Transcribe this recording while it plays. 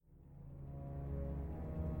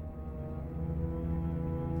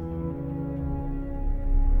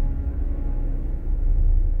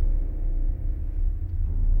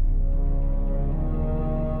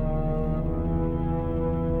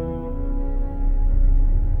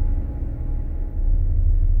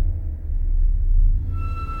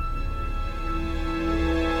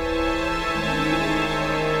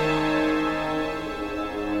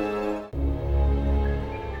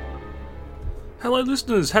Hello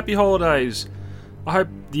listeners, happy holidays. I hope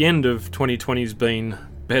the end of 2020's been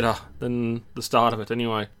better than the start of it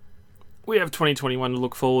anyway. We have 2021 to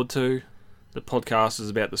look forward to. The podcast is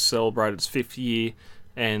about to celebrate its 5th year,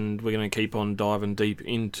 and we're going to keep on diving deep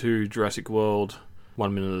into Jurassic World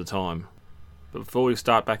 1 minute at a time. But before we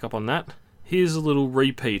start back up on that, here's a little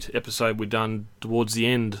repeat episode we've done towards the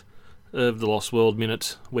end of the Lost World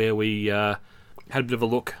Minute, where we had a bit of a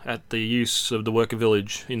look at the use of the worker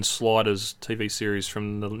village in Sliders TV series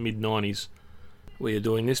from the mid-90s. We are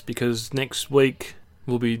doing this because next week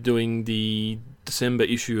we'll be doing the December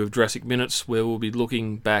issue of Jurassic Minutes, where we'll be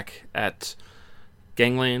looking back at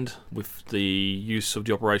Gangland with the use of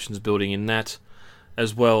the operations building in that,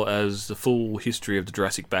 as well as the full history of the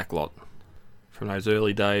Jurassic backlot from those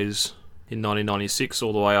early days in 1996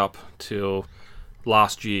 all the way up till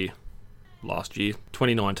last year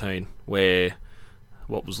 2019, where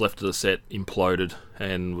what was left of the set imploded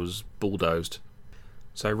and was bulldozed.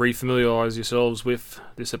 So re-familiarise yourselves with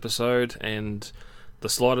this episode and the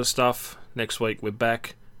Slider stuff. Next week we're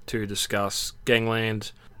back to discuss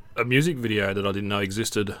Gangland, a music video that I didn't know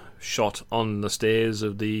existed, shot on the stairs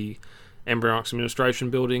of the Embryonics Administration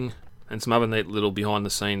building, and some other neat little behind the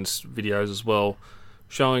scenes videos as well,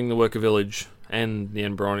 showing the worker village and the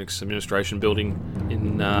Embryonics Administration building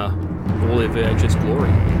in all their VHS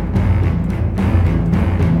glory.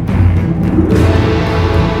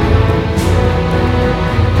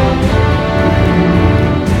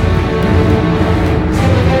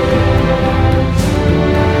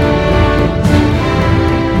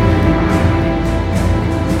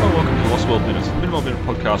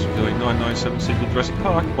 Podcast we're doing 997 sequel Jurassic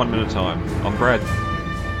Park, 1 minute at a time. I'm Brad.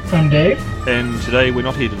 I'm Dave. And today we're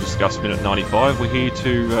not here to discuss minute 95, we're here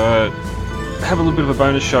to have a little bit of a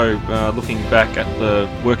bonus show looking back at the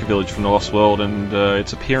worker village from the Lost World and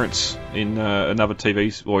its appearance in in a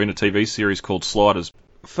TV series called Sliders.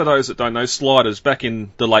 For those that don't know, Sliders, back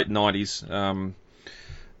in the late 90s,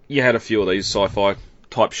 you had a few of these sci-fi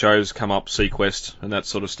type shows come up, Sequest and that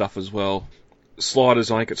sort of stuff as well.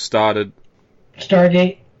 Sliders, I think it started...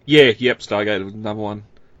 Stargate? Stargate was another one.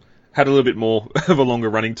 Had a little bit more of a longer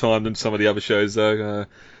running time than some of the other shows, though.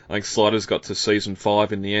 I think Sliders got to season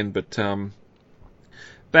 5 in the end, but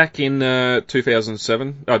back in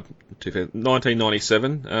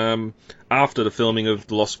 1997, after the filming of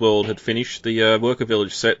The Lost World had finished, the worker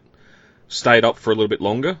village set stayed up for a little bit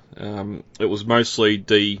longer. It was mostly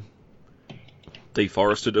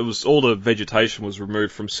deforested. It was all the vegetation was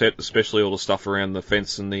removed from set, especially all the stuff around the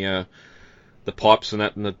fence and the pipes and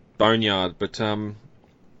that in the boneyard, but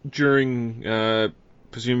during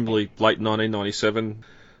presumably late 1997,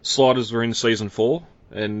 Sliders were in season 4,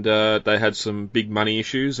 and they had some big money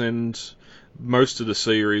issues, and most of the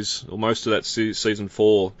series, or most of that season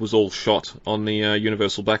 4, was all shot on the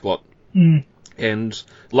Universal backlot. And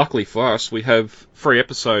luckily for us, we have 3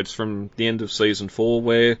 episodes from the end of season 4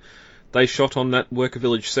 where they shot on that worker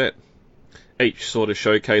village set, each sort of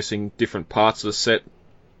showcasing different parts of the set.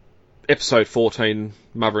 Episode 14,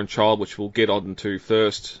 Mother and Child, which we'll get on to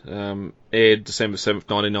first, aired December 7th,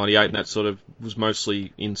 1998, and that sort of was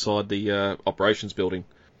mostly inside the operations building.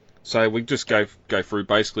 So we just go through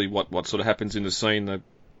basically what sort of happens in the scene. The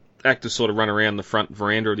actors sort of run around the front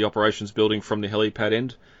veranda of the operations building from the helipad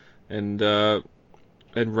end and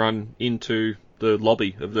run into the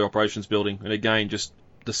lobby of the operations building. And again, just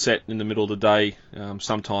the set in the middle of the day,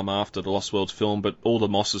 sometime after the Lost World's film, but all the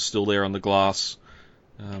moss is still there on the glass.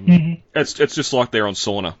 It's just like they're on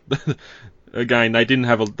sauna. Again, they didn't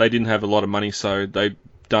have a lot of money, so they've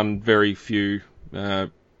done very few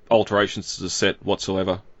alterations to the set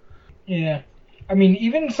whatsoever. Yeah, I mean,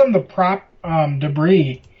 even some of the prop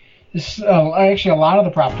debris, actually a lot of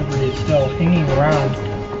the prop debris is still hanging around.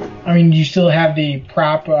 I mean, you still have the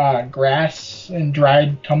prop grass and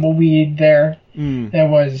dried tumbleweed there that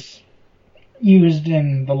was used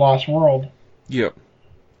in The Lost World. Yep.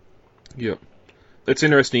 It's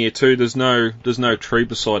interesting here too. There's no tree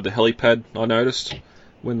beside the helipad. I noticed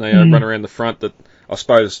when they run around the front. That I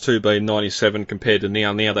suppose too, being 97 compared to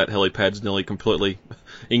now. Now that helipad's nearly completely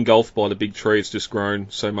engulfed by the big tree. It's just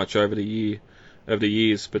grown so much over the years.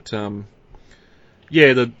 But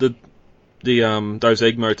those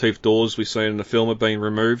egg motif doors we seen in the film have been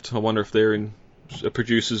removed. I wonder if they're in a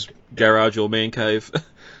producer's garage or man cave,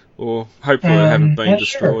 or hopefully they haven't been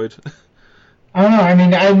destroyed. Sure. I don't know. I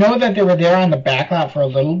mean, I know that they were there on the backlot for a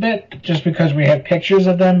little bit, just because we had pictures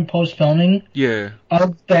of them post-filming. Yeah.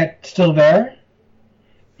 Of that still there.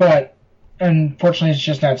 But, unfortunately, it's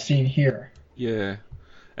just not seen here. Yeah.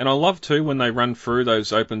 And I love, too, when they run through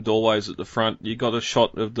those open doorways at the front, you got a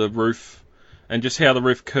shot of the roof and just how the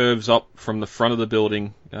roof curves up from the front of the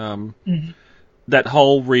building. that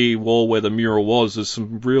whole rear wall where the mural was, there's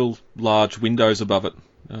some real large windows above it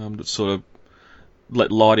that sort of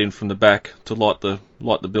let light in from the back to light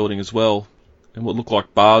the building as well, and what look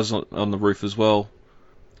like bars on the roof as well.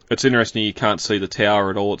 It's interesting you can't see the tower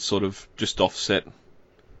at all. It's sort of just offset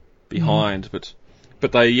behind, but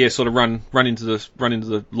they sort of run into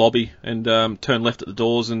the lobby and turn left at the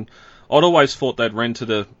doors. And I'd always thought they'd run to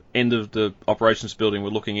the end of the operations building. We're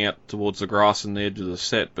looking out towards the grass and the edge of the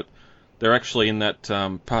set, but they're actually in that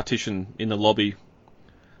partition in the lobby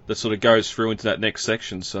that sort of goes through into that next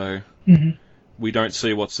section. So we don't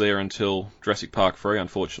see what's there until Jurassic Park 3,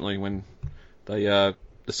 unfortunately, when they the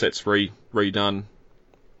set's redone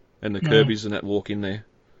and the Kirby's and that walk in there.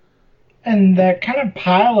 And that kind of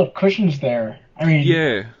pile of cushions there. I mean,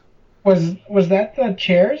 yeah, was that the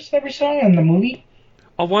chairs that we saw in the movie?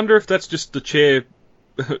 I wonder if that's just the chair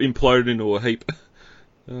imploded into a heap.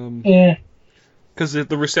 Yeah. Because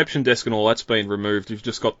the reception desk and all that's been removed. You've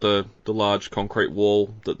just got the large concrete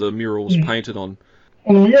wall that the mural was painted on.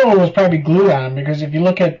 Well, the mural was probably glued on, because if you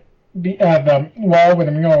look at the wall where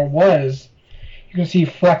the mural was, you can see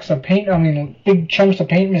flecks of paint. I mean, big chunks of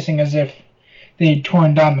paint missing, as if they'd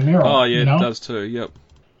torn down the mural. Oh, yeah, you know? It does too, yep.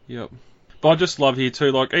 But I just love here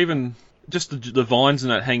too, like, even just the vines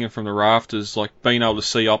and that hanging from the rafters, like, being able to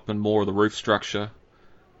see up and more of the roof structure.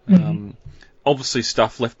 Obviously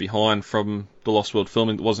stuff left behind from the Lost World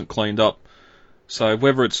filming that wasn't cleaned up. So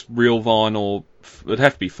whether it's real vine or it'd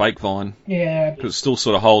have to be fake vine. Yeah. Because it's still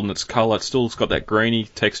sort of holding its colour. It's got that greeny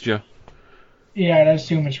texture. Yeah, I'd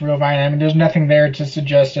assume it's real vine. I mean, there's nothing there to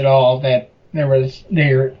suggest at all that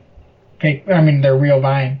they're fake. I mean, they're real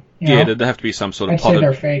vine. Yeah, there'd have to be some sort of I'd say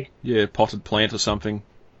they're fake. Yeah, potted plant or something.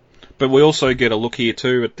 But we also get a look here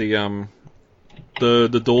too at the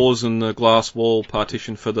doors and the glass wall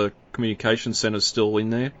partition for the communication centre's still in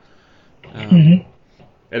there. And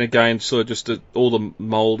again, sort of just all the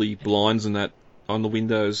mouldy blinds and that on the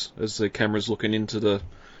windows as the camera's looking into the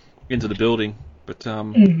building. But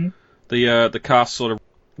the cast sort of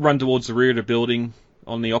run towards the rear of the building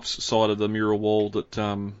on the opposite side of the mural wall that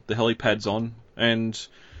the helipad's on, and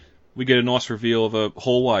we get a nice reveal of a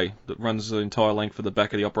hallway that runs the entire length of the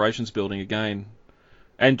back of the operations building again.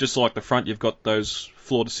 And just like the front, you've got those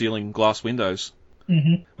floor-to-ceiling glass windows,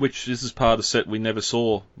 which this is part of the set we never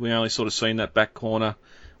saw. We only sort of seen that back corner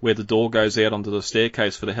where the door goes out onto the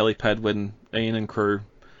staircase for the helipad when Ian and crew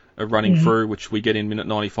are running through, which we get in minute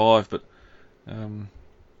 95. But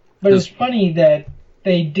it's funny that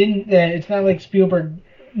they didn't. It's not like Spielberg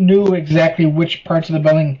knew exactly which parts of the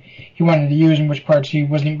building he wanted to use and which parts he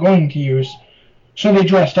wasn't going to use, so they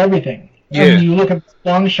dressed everything. Yeah. And you look at the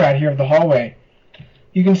long shot here of the hallway,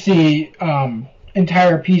 you can see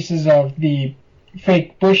entire pieces of the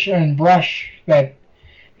fake bush and brush that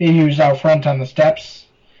they used out front on the steps.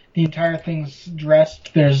 The entire thing's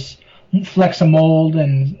dressed. There's flecks of mold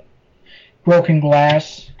and broken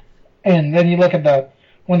glass. And then you look at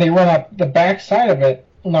when they run up the back side of it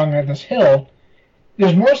along this hill,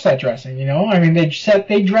 there's more set dressing, you know? I mean, they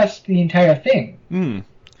dressed the entire thing.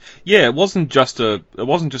 Yeah, it wasn't just a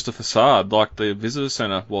facade like the visitor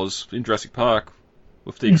centre was in Jurassic Park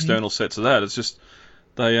with the external sets of that. It's just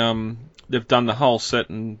they've done the whole set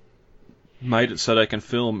and made it so they can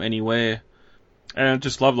film anywhere. And I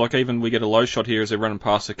just love, like, even we get a low shot here as they're running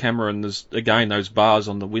past the camera, and there's again those bars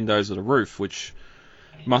on the windows of the roof, which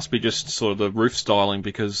must be just sort of the roof styling,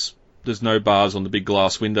 because there's no bars on the big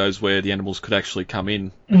glass windows where the animals could actually come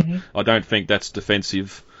in. I don't think that's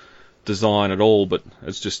defensive design at all, but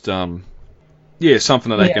it's just something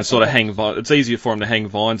that they can sort of hang. It's easier for them to hang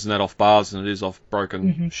vines and that off bars than it is off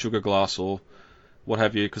broken sugar glass or what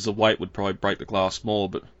have you, because the weight would probably break the glass more.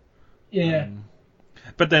 But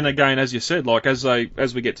but then again, as you said, like as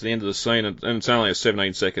we get to the end of the scene, and it's only a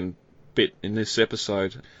 17-second bit in this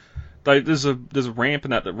episode, there's a ramp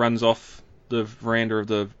in that runs off the veranda of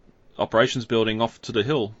the operations building off to the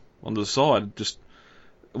hill on the side, just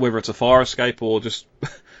whether it's a fire escape or just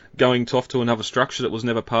going off to another structure that was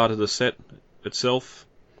never part of the set itself,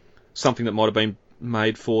 something that might have been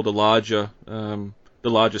made for the larger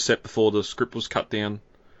set before the script was cut down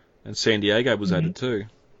and San Diego was added too.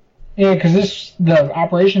 Yeah, because the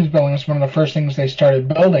operations building was one of the first things they started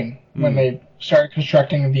building when they started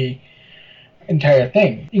constructing the entire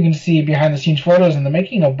thing. You can see behind the scenes photos in the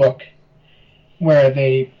making of book where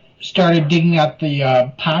they started digging out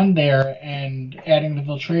the pond there and adding the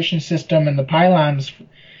filtration system and the pylons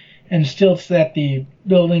and stilts that the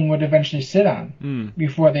building would eventually sit on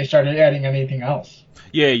before they started adding anything else.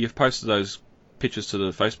 Yeah, you've posted those pictures to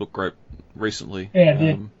the Facebook group recently. Yeah, I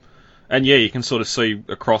did. And yeah, you can sort of see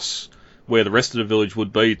across where the rest of the village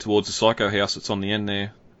would be towards the Psycho house that's on the end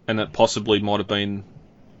there. and that possibly might have been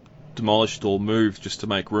demolished or moved just to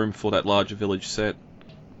make room for that larger village set.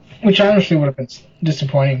 Which honestly would have been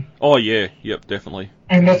disappointing. Oh yeah, yep, definitely.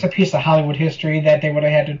 I mean, that's a piece of Hollywood history that they would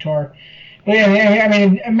have had to tour. But yeah, I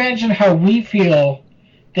mean, imagine how we feel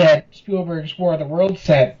that Spielberg's War of the Worlds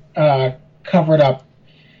set covered up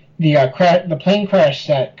the plane crash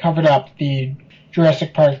set, covered up the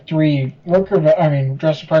Jurassic Park 3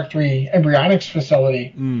 Jurassic Park 3 embryonics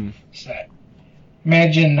facility set.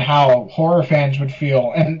 Imagine how horror fans would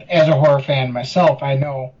feel, and as a horror fan myself, I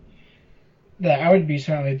know that I would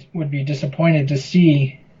be disappointed to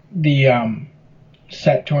see the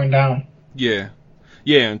set torn down. Yeah,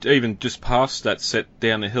 and even just past that set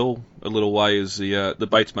down the hill a little way is the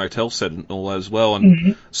Bates Motel set and all that as well.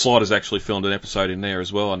 And Sliders actually filmed an episode in there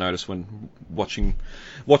as well. I noticed when watching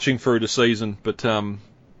through the season. But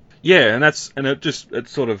yeah, and it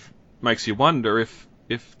sort of makes you wonder if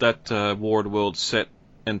that War of the Worlds set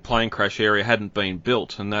and plane crash area hadn't been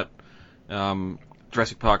built, and that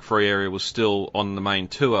Jurassic Park 3 area was still on the main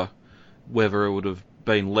tour, whether it would have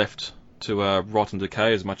been left to rot and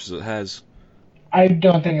decay as much as it has. I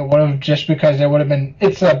don't think it would have, just because it would have been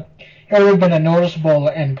a noticeable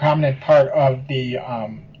and prominent part of the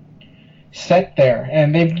set there,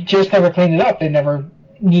 and they've just never cleaned it up. They never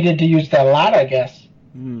needed to use that lot, I guess.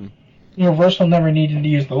 Universal never needed to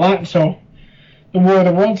use the lot, so the War of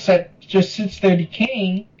the Worlds set just sits there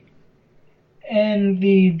decaying, and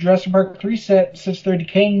the Jurassic Park 3 set sits there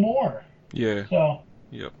decaying more. Yeah. So.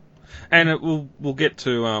 Yep. And we'll get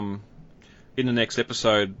to in the next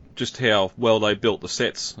episode just how well they built the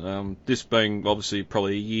sets. This being obviously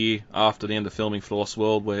probably a year after the end of filming for The Lost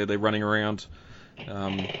World, where they're running around.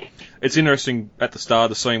 It's interesting at the start of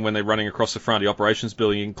the scene when they're running across the front of the operations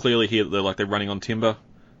building. You can clearly hear that they're running on timber.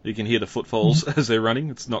 You can hear the footfalls as they're running.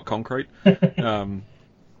 It's not concrete.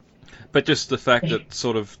 But just the fact that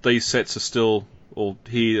sort of these sets are still, or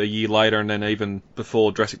here a year later, and then even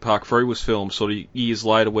before Jurassic Park 3 was filmed, sort of years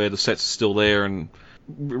later, where the sets are still there and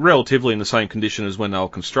relatively in the same condition as when they were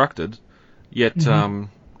constructed. Yet, and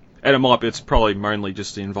it's probably mainly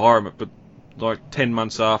just the environment, but like 10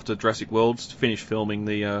 months after Jurassic Worlds finished filming,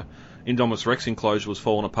 the Indominus Rex enclosure was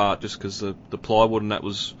falling apart just because the plywood and that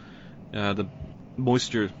was the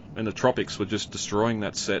moisture and the tropics were just destroying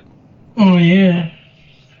that set. Oh yeah.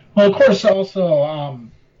 Well, of course, also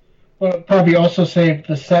what probably also saved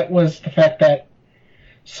the set was the fact that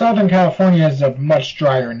Southern California is a much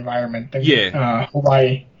drier environment than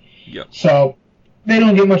Hawaii. Yep. So they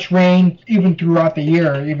don't get much rain even throughout the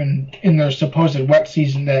year, even in their supposed wet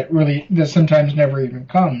season that sometimes never even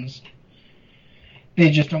comes. They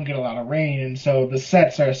just don't get a lot of rain, and so the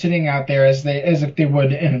sets are sitting out there as if they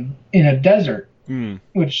would in a desert,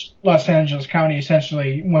 which Los Angeles County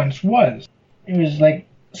essentially once was. It was like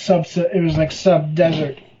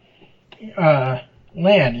sub-desert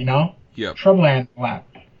land, Yep. Shrubland land.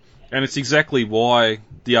 And it's exactly why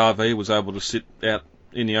the RV was able to sit out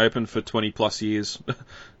in the open for 20 plus years,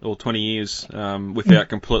 or 20 years, without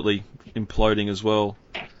completely imploding as well.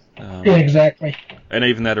 Yeah, exactly. And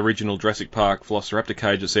even that original Jurassic Park Velociraptor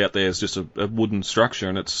cage that's out there is just a wooden structure,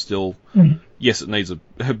 and it's still, yes, it needs a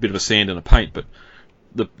bit of a sand and a paint, but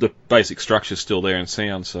the basic structure's still there and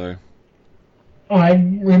sound, so... Oh, I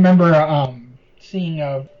remember seeing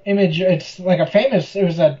a image, it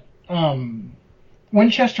was a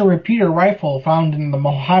Winchester repeater rifle found in the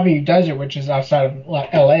Mojave Desert, which is outside of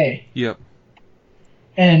L.A. Yep.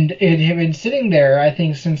 And it had been sitting there, I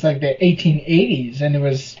think, since like the 1880s, and it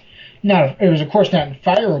was of course not in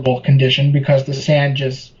fireable condition because the sand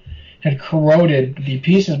just had corroded the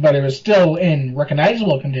pieces, but it was still in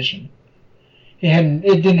recognizable condition.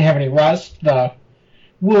 It didn't have any rust. The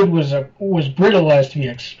wood was brittle as to be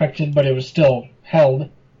expected, but it was still held.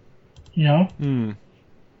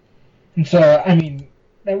 And so, I mean,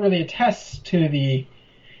 that really attests to the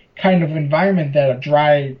kind of environment that a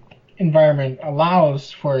dry environment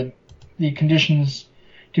allows for the conditions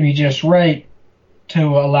to be just right to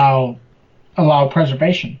allow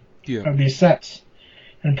preservation of these sets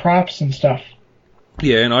and props and stuff.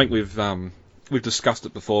 Yeah, and I think we've discussed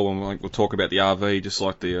it before when we'll talk about the RV, just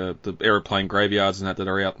like the aeroplane graveyards and that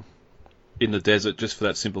are out in the desert, just for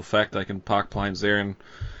that simple fact they can park planes there and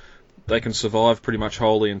they can survive pretty much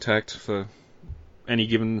wholly intact for any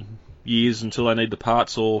given years until they need the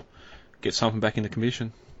parts or get something back into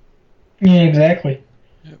commission. Yeah, exactly.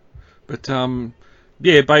 Yep. But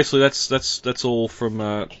basically that's all from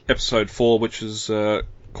episode 4, which is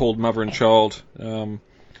called Mother and Child.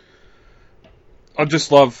 I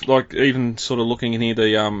just love, like, even sort of looking in here,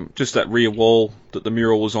 the just that rear wall that the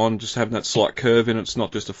mural was on, just having that slight curve in it. It's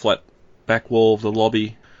not just a flat back wall of the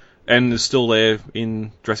lobby. and is still there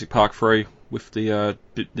in Jurassic Park 3 with the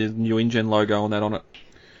new InGen logo on that,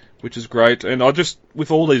 which is great. And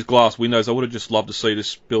with all these glass windows, I would have just loved to see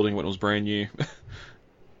this building when it was brand new.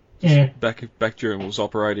 Yeah. Back during it was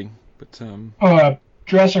operating. But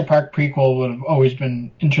Jurassic Park prequel would have always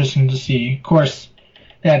been interesting to see. Of course,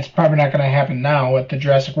 that's probably not going to happen now with the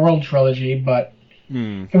Jurassic World trilogy, but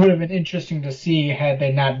it would have been interesting to see had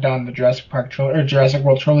they not done the Jurassic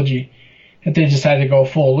World trilogy, if they decided to go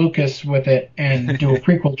full Lucas with it and do a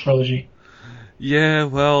prequel trilogy. Yeah,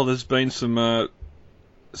 well, there's been some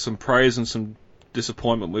praise and some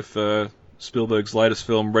disappointment with Spielberg's latest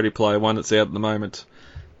film, Ready Player One, that's out at the moment.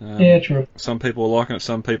 Yeah, true. Some people are liking it,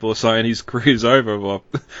 some people are saying his career's over. Well,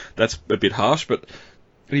 that's a bit harsh, but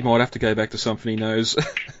he might have to go back to something he knows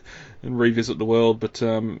and revisit the world. But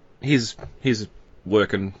he's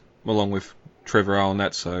working along with Trevor Allen,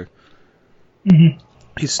 that, so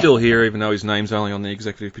he's still here, even though his name's only on the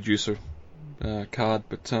executive producer card.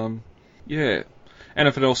 But yeah.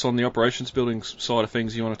 Anything else on the operations building side of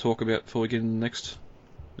things you want to talk about before we get in the next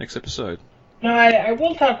episode? No, I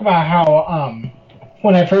will talk about how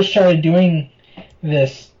when I first started doing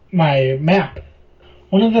my map,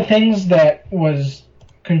 one of the things that was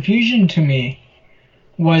confusion to me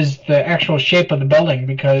was the actual shape of the building,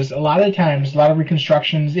 because a lot of times, a lot of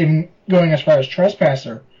reconstructions, even going as far as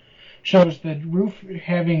Trespasser, shows the roof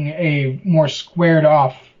having a more squared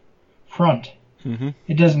off front. Mm-hmm.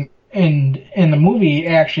 It doesn't, in the movie, it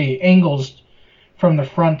actually angles from the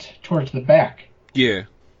front towards the back. Yeah.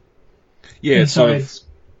 Yeah, it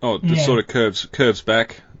sort of curves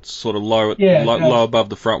back. It's sort of low above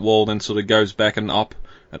the front wall, then sort of goes back and up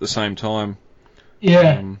at the same time.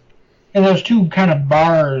 Yeah. And those two kind of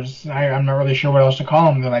bars, I'm not really sure what else to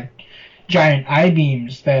call them. They're like giant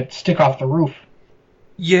I-beams that stick off the roof.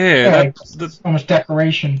 Yeah. That's almost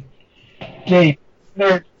decoration.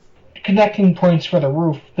 They're connecting points for the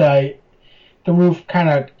roof. The roof kind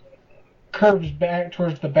of curves back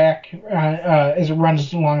towards the back as it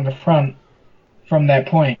runs along the front from that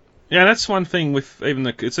point. Yeah, that's one thing with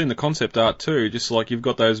it's in the concept art too. Just like you've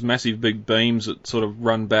got those massive big beams that sort of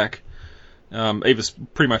run back,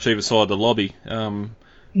 pretty much either side of the lobby, and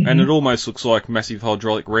it almost looks like massive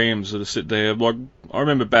hydraulic rams that are sit there. Like I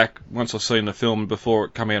remember back once I seen the film before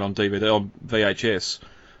it came out on DVD or VHS,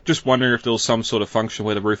 just wondering if there was some sort of function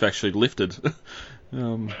where the roof actually lifted,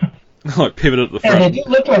 like pivoted at the front. Yeah, they do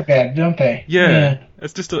look like that, don't they? Yeah.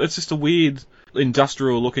 It's just a weird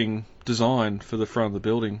industrial looking design for the front of the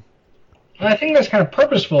building. I think that's kind of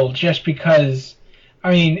purposeful, just because, I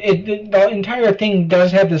mean, the entire thing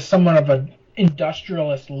does have this somewhat of an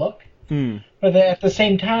industrialist look, but at the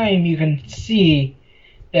same time, you can see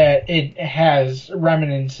that it has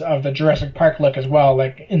remnants of the Jurassic Park look as well,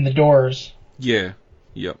 like in the doors. Yeah,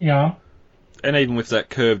 yep. You know? And even with that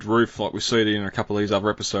curved roof, like we see it in a couple of these other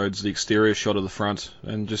episodes, the exterior shot of the front,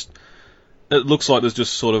 and just it looks like there's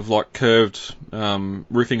just sort of like curved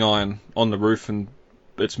roofing iron on the roof, and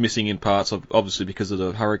it's missing in parts, obviously because of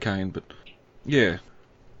the hurricane. But yeah,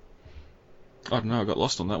 I don't know, I got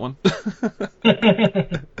lost on that one.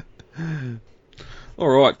 All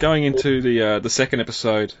right, going into the second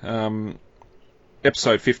episode,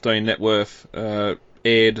 episode 15, Net Worth,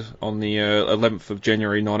 aired on the 11th of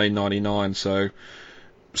January 1999. So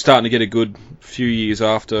starting to get a good few years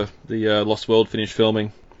after the Lost World finished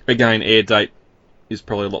filming. Again, air date is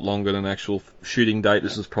probably a lot longer than the actual shooting date.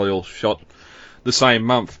 This is probably all shot the same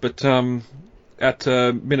month, but at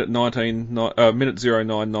minute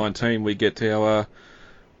 09:19 we get our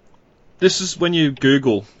this is when you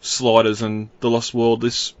Google Sliders and the Lost World,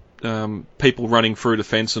 this people running through the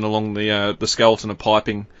fence and along the skeleton of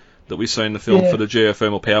piping that we see in the film for the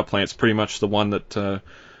geothermal power plant's pretty much the one that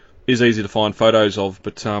is easy to find photos of.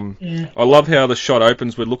 But I love how the shot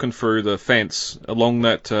opens. We're looking through the fence along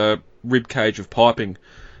that rib cage of piping,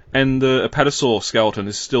 and the apatosaur skeleton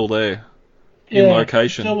is still there. In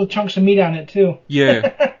location. Still with chunks of meat on it, too.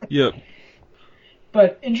 Yeah, yep.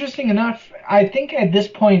 But interesting enough, I think at this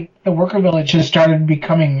point, the Worker Village has started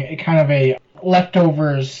becoming a kind of a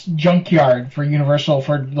leftovers junkyard for Universal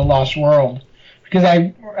for the Lost World. Because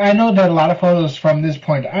I know that a lot of photos from this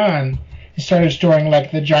point on, they started storing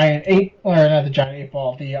like the giant the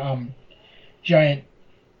giant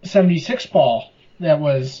 76 ball that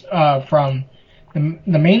was from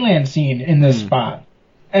the mainland scene in this spot.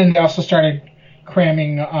 And they also started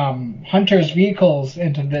cramming hunters' vehicles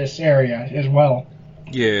into this area as well.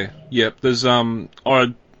 Yeah, yep. There's I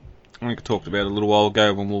think I talked about it a little while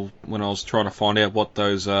ago when I was trying to find out what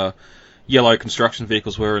those yellow construction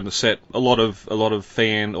vehicles were in the set. A lot of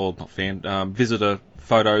visitor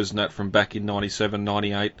photos and that from back in 97,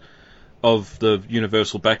 98 of the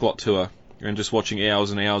Universal Backlot Tour and just watching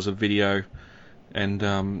hours and hours of video. And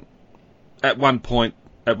at one point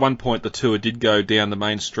the tour did go down the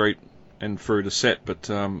main street and through the set, but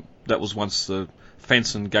that was once the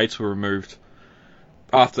fence and gates were removed.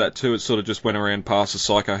 After that too, it sort of just went around past the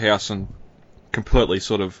Psycho House and completely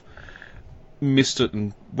sort of missed it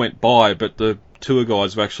and went by, but the tour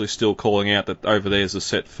guides were actually still calling out that over there's the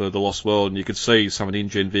set for The Lost World, and you could see some of the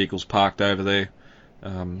InGen vehicles parked over there.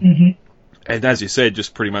 And as you said,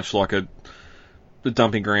 just pretty much like the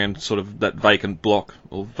dumping ground, sort of that vacant block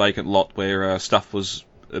or vacant lot where stuff was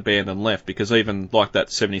abandoned and left, because even like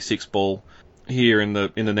that 76 ball here in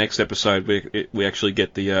the next episode, we actually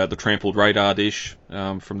get the trampled radar dish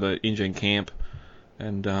from the InGen camp,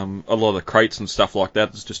 and a lot of the crates and stuff like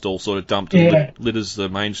that is just all sort of dumped and litters the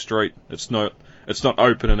main street. It's not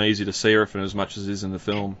open and easy to see everything as much as it is in the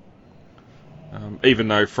film. Even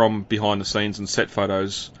though from behind the scenes and set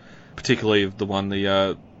photos, particularly of the one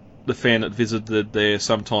the fan that visited there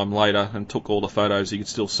sometime later and took all the photos, you could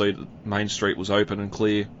still see that Main Street was open and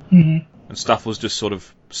clear, and stuff was just sort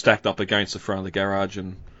of stacked up against the front of the garage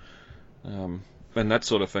and that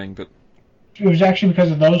sort of thing. But it was actually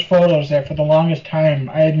because of those photos that for the longest time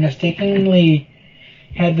I had mistakenly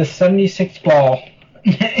had the 76 ball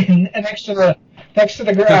next to the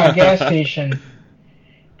gas station,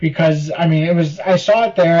 because I mean I saw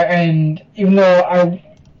it there, and even though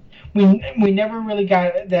we never really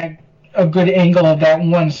got a good angle of that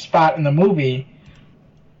one spot in the movie,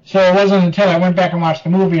 so it wasn't until I went back and watched the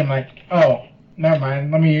movie I'm like, oh, never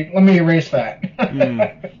mind, let me erase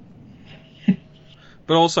that.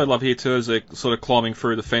 But also love here too, as they're sort of climbing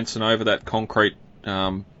through the fence and over that concrete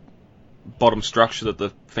bottom structure that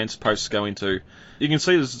the fence posts go into. You can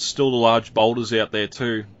see there's still the large boulders out there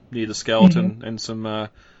too, near the skeleton, and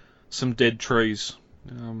some dead trees.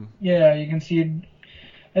 Yeah, you can see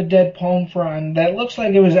a dead palm frond that looks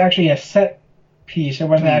like it was actually a set piece. It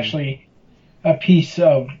wasn't actually a piece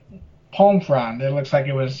of palm frond. It looks like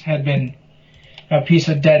had been a piece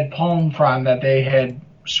of dead palm frond that they had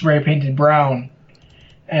spray painted brown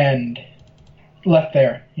and left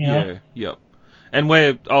there. You know? Yeah, yep. And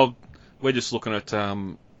we're just looking at.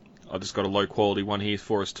 I just got a low quality one here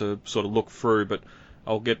for us to sort of look through, but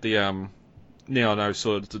I'll get the now I know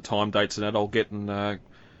sort of the time dates and that. I'll get and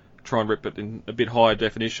try and rip it in a bit higher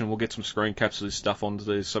definition. We'll get some screen caps of this stuff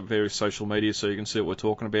onto some various social media so you can see what we're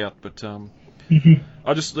talking about. But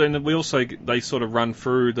they sort of run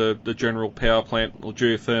through the general power plant or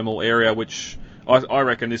geothermal area, which I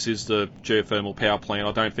reckon this is the geothermal power plant.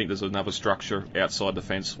 I don't think there's another structure outside the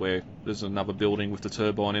fence where there's another building with the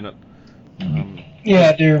turbine in it.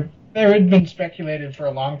 There had been speculated for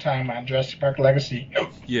a long time on Jurassic Park Legacy.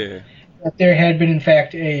 Yeah. That there had been, in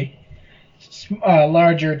fact, a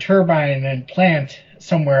larger turbine and plant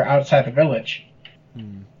somewhere outside the village.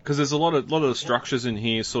 Because there's a lot of the structures in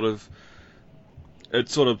here it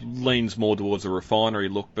sort of leans more towards a refinery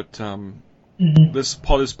look, but there's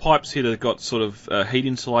pipes here that have got sort of heat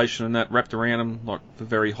insulation and that wrapped around them, like the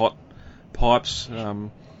very hot pipes.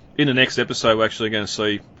 In the next episode, we're actually going to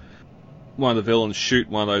see one of the villains shoot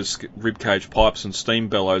one of those ribcage pipes and steam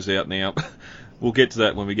bellows out now. We'll get to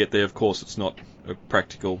that when we get there. Of course, it's not a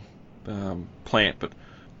practical plant, but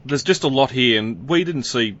there's just a lot here, and we've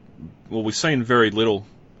seen very little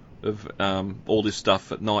of all this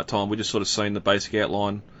stuff at night time. We just sort of seen the basic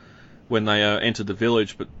outline when they entered the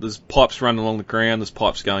village, but there's pipes running along the ground, there's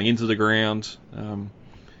pipes going into the ground,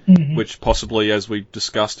 which possibly, as we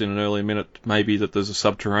discussed in an earlier minute, maybe that there's a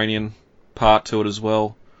subterranean part to it as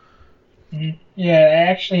well. Yeah,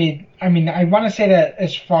 actually, I mean, I want to say that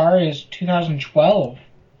as far as 2012,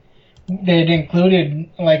 they had included,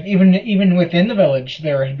 like, even within the village,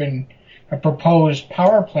 there had been a proposed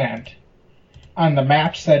power plant on the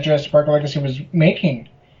maps that Jurassic Park Legacy was making.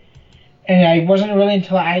 And it wasn't really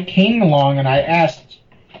until I came along and I asked,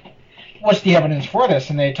 what's the evidence for this?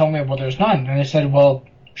 And they told me, well, there's none. And I said, well,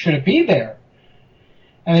 should it be there?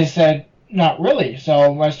 And they said, not really.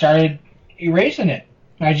 So I started erasing it.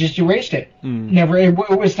 I just erased it. Never. It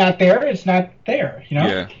was not there. It's not there. You know.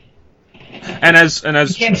 Yeah. And as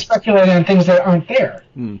you can't speculate on things that aren't there.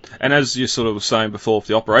 And as you sort of were saying before, for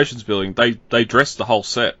the operations building, they dressed the whole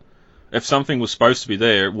set. If something was supposed to be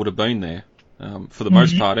there, it would have been there, for the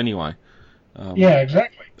most part, anyway. Yeah,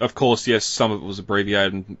 exactly. Of course, yes, some of it was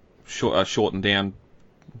abbreviated and shortened down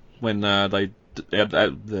when they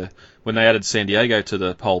added San Diego to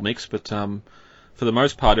the whole mix. But for the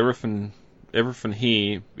most part, everything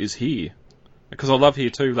here is here. Because I love here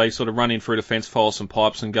too, they sort of run in through the fence, follow some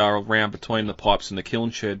pipes and go around between the pipes and the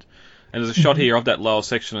kiln shed. And there's a shot here of that lower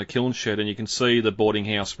section of the kiln shed, and you can see the boarding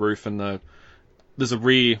house roof and the there's a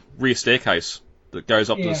rear staircase that goes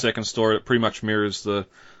up to the second story. It pretty much mirrors the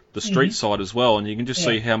street side as well, and you can just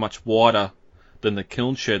see how much wider than the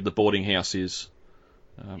kiln shed the boarding house is,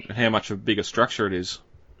 and how much of a bigger structure it is.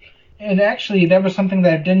 And actually, that was something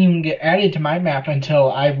that didn't even get added to my map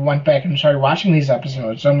until I went back and started watching these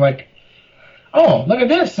episodes. So I'm like, oh, look at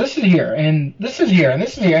this. This is here, and this is here, and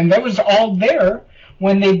this is here. And that was all there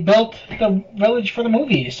when they built the village for the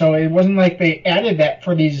movie. So it wasn't like they added that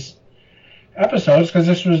for these episodes, because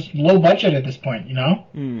this was low budget at this point, you know?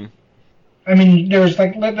 I mean, there was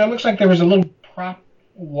like, that looks like there was a little prop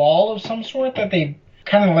wall of some sort that they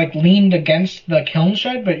kind of like leaned against the kiln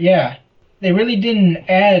shed, but yeah. They really didn't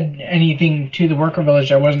add anything to the worker village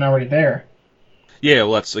that wasn't already there. Yeah,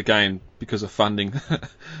 well, that's, again, because of funding.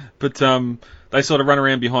 But they sort of run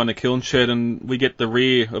around behind the kiln shed, and we get the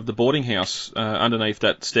rear of the boarding house underneath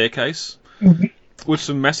that staircase, with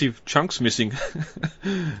some massive chunks missing.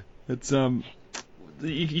 It's everyone's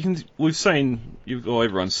seen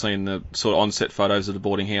the sort of on-set photos of the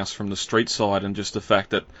boarding house from the street side, and just the fact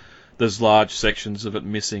that there's large sections of it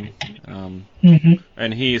missing.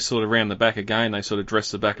 And here, sort of around the back again, they sort of dress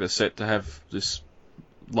the back of the set to have this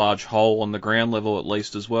large hole on the ground level at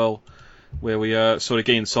least as well, where we sort of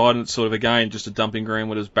get inside, and it's sort of, again, just a dumping ground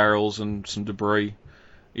where there's barrels and some debris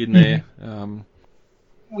in there.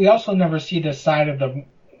 We also never see the side of the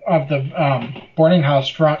boarding house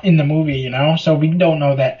front in the movie, you know? So we don't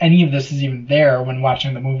know that any of this is even there when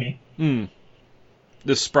watching the movie.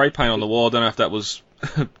 The spray paint on the wall, I don't know if that was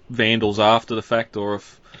vandals after the fact or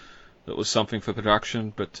if it was something for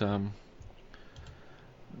production, but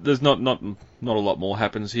there's not a lot more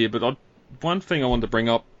happens here. But one thing I wanted to bring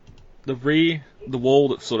up, the wall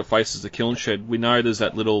that sort of faces the kiln shed, we know there's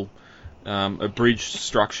that little abridged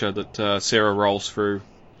structure that Sarah rolls through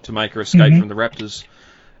to make her escape from the raptors.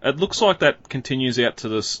 It looks like that continues out to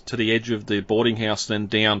the edge of the boarding house, then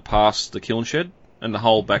down past the kiln shed, and the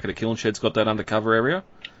whole back of the kiln shed's got that undercover area.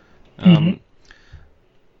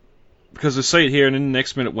 Because we see it here, and in the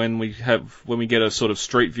next minute when we get a sort of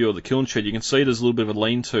street view of the kiln shed, you can see there's a little bit of a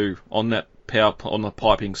lean-to on that on the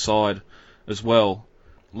piping side as well.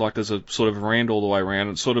 Like there's a sort of veranda all the way around.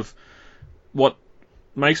 And sort of what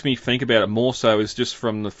makes me think about it more so is just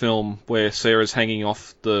from the film where Sarah's hanging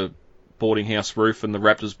off the boarding house roof and the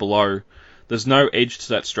raptors below. There's no edge to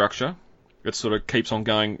that structure. It sort of keeps on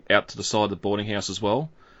going out to the side of the boarding house as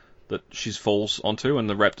well, that she falls onto, and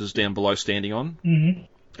the raptors down below standing on.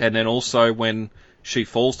 And then also when she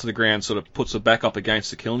falls to the ground, sort of puts her back up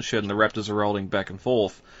against the kiln shed, and the raptors are rolling back and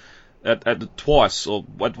forth. Twice, or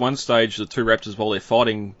at one stage, the two raptors, while they're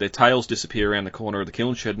fighting, their tails disappear around the corner of the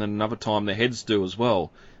kiln shed, and then another time their heads do as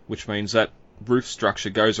well, which means that roof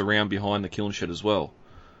structure goes around behind the kiln shed as well,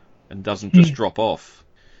 and doesn't just drop off.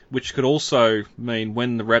 Which could also mean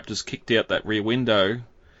when the raptors kicked out that rear window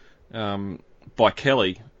by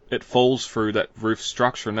Kelly, it falls through that roof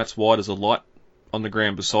structure, and that's why there's a light on the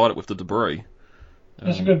ground beside it with the debris.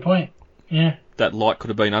 That's a good point. Yeah. That light could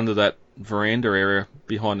have been under that veranda area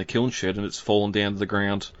behind the kiln shed, and it's fallen down to the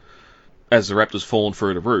ground as the raptor's fallen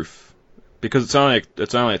through the roof. Because it's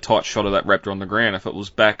only a tight shot of that raptor on the ground. If it was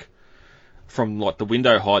back from like the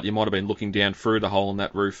window height, you might have been looking down through the hole in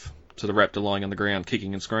that roof to the raptor lying on the ground,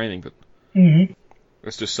 kicking and screaming. But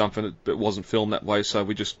it's just something that wasn't filmed that way, so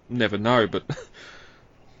we just never know. But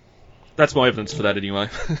that's my evidence for that anyway.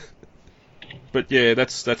 But yeah,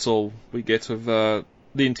 that's all we get of the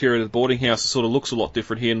interior of the boarding house. It sort of looks a lot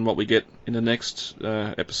different here than what we get in the next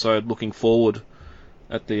episode, looking forward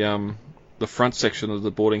at the front section of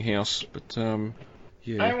the boarding house. But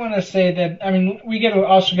yeah, I want to say that, I mean, we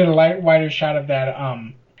also get a wider shot of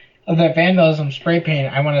that vandalism spray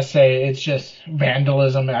paint. I want to say it's just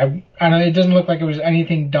vandalism. I don't know, it doesn't look like it was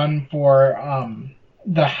anything done for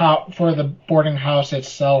the boarding house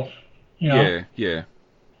itself. You know? Yeah.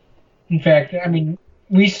 In fact, I mean,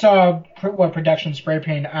 we saw what production spray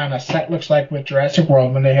paint on a set looks like with Jurassic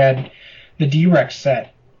World when they had the D-Rex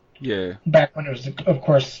set. Yeah. Back when it was, of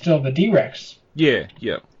course, still the D-Rex. Yeah.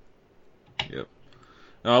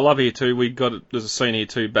 I love here too. There's a scene here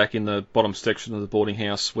too, back in the bottom section of the boarding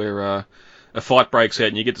house, where a fight breaks out,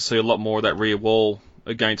 and you get to see a lot more of that rear wall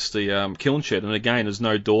against the kiln shed. And again, there's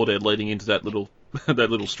no door there leading into that little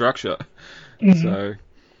structure. So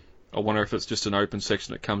I wonder if it's just an open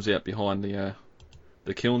section that comes out behind the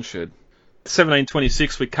kiln shed.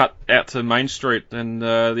 1726, we cut out to Main Street, and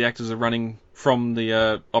the actors are running from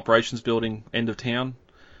the operations building end of town.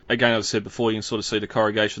 Again, as I said before, you can sort of see the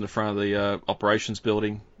corrugation in the front of the operations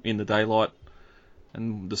building in the daylight,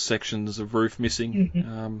 and the sections of roof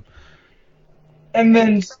missing. And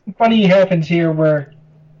then something funny happens here where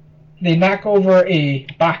they knock over a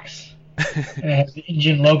box And it has the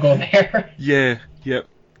engine logo there. Yeah, yep.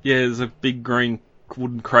 Yeah, there's a big green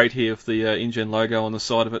wooden crate here with the InGen logo on the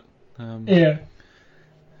side of it. Yeah.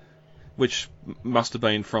 Which must have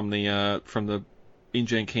been from the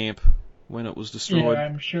InGen camp when it was destroyed. Yeah,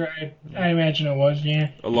 I'm sure. I imagine it was.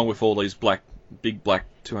 Yeah. Along with all these big black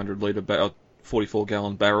 200 litre 44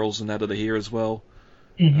 gallon barrels and that are here as well.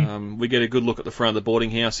 Mm-hmm. We get a good look at the front of the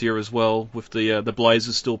boarding house here as well, with the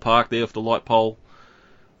Blazers still parked there with the light pole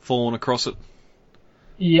falling across it.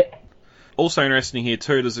 Yep. Also interesting here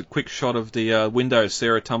too, there's a quick shot of the window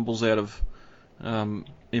Sarah tumbles out of in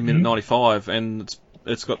minute 95, and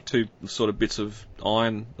it's got two sort of bits of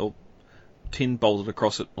iron or tin bolted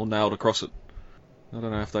across it or nailed across it. I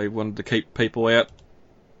don't know if they wanted to keep people out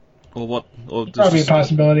or what. Or probably a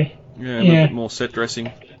possibility. Yeah, a little bit more set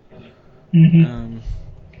dressing. Mm-hmm.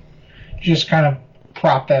 Just kind of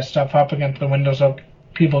prop that stuff up against the window so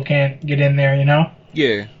people can't get in there, you know?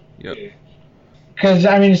 Yeah, yep. Because,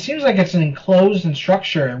 I mean, it seems like it's an enclosed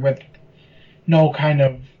structure with no kind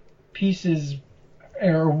of pieces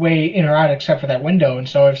or way in or out except for that window. And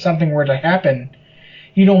so if something were to happen,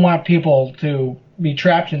 you don't want people to be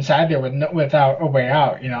trapped inside there without a way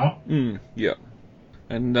out, you know? Yeah.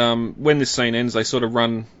 And when this scene ends, they sort of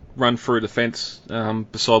run through the fence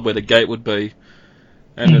beside where the gate would be.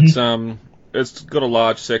 And it's got a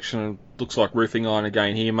large section, looks like roofing iron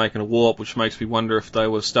again here, making a warp, which makes me wonder if they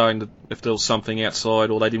were if there was something outside,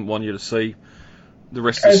 or they didn't want you to see the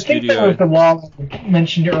rest of the studio. I think that was the wall I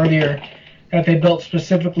mentioned earlier that they built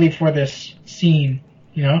specifically for this scene,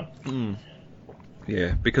 you know?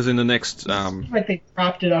 Yeah, because in the next... like they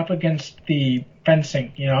propped it up against the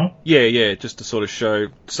fencing, you know? Yeah, just to sort of show,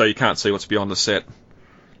 so you can't see what's beyond the set.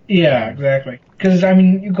 Yeah, exactly. Because, I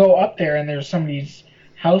mean, you go up there and there's somebody's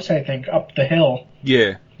house, I think, up the hill.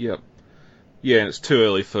 Yeah, yep. Yeah, and it's too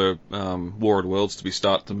early for War of the Worlds to be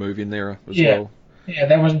starting to move in there as well. Yeah,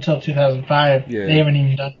 that wasn't until 2005. Yeah. They haven't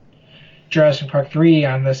even done Jurassic Park 3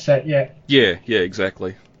 on this set yet. Yeah,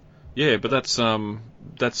 exactly. Yeah, but that's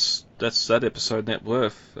that episode net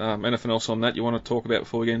worth. Anything else on that you want to talk about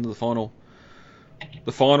before we get into the final?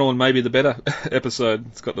 The final and maybe the better episode.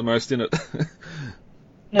 It's got the most in it.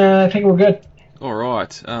 I think we're good. All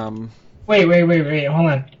right. Wait,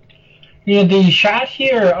 hold on. You know, the shot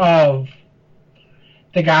here of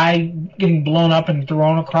the guy getting blown up and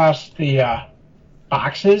thrown across the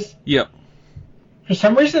boxes. Yep. For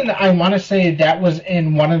some reason, I want to say that was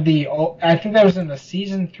in one of the... I think that was in the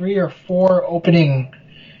season 3 or 4 opening...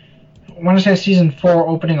 I want to say season 4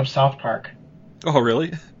 opening of South Park. Oh,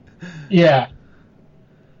 really? Yeah.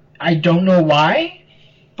 I don't know why,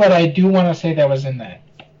 but I do want to say that was in that.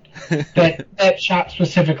 that shot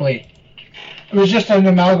specifically. It was just an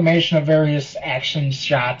amalgamation of various action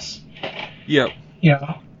shots. Yep. You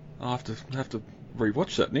know. I'll have to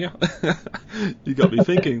rewatch that now. You got me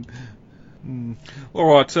thinking. All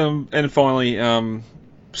right, and finally,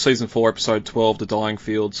 season 4, episode 12, The Dying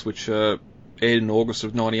Fields, which aired in August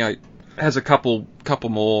of '98, has a couple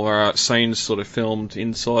more scenes sort of filmed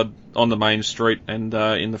inside on the main street and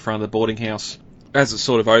in the front of the boarding house. As it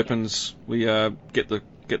sort of opens, we get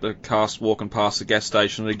the cast walking past the gas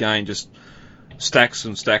station, and again, just stacks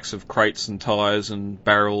and stacks of crates and tyres and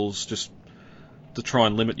barrels, just to try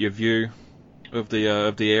and limit your view of the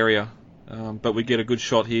area. But we get a good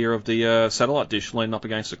shot here of the satellite dish leaning up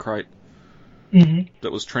against a crate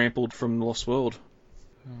that was trampled from the Lost World.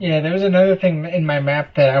 Yeah, there was another thing in my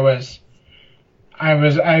map that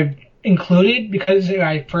I included because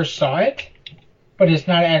I first saw it, but it's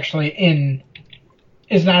not actually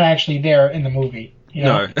there in the movie. You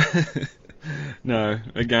know? No. No,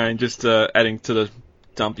 again, just adding to the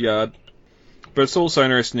dump yard. But it's also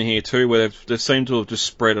interesting here too, where they seem to have just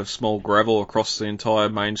spread a small gravel across the entire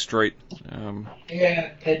main street.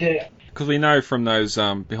 Yeah, they did. Because we know from those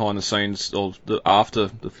behind the scenes, or after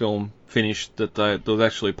the film finished, that there was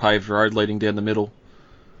actually a paved road leading down the middle.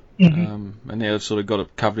 And now they've sort of got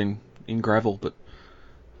it covered in gravel. But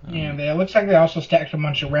yeah, it looks like they also stacked a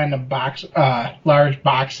bunch of random large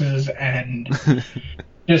boxes and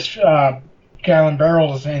just gallon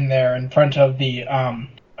barrels in there in front of the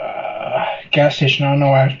gas station. I don't know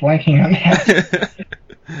why I was blanking on that.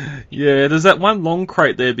 Yeah, there's that one long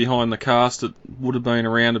crate there behind the cast that would have been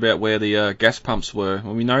around about where the gas pumps were.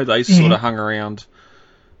 And we know they sort of hung around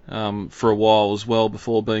for a while as well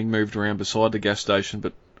before being moved around beside the gas station,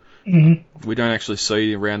 but we don't actually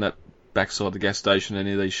see around that backside of the gas station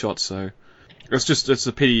any of these shots, so it's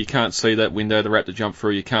a pity you can't see that window the rat to jump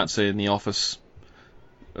through. You can't see it in the office.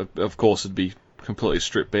 Of course, it'd be completely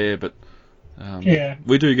stripped bare, but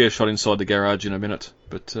we do get a shot inside the garage in a minute.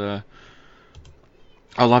 But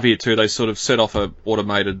I love here too, they sort of set off a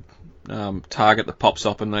automated target that pops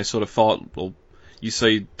up and they sort of fire. Well, you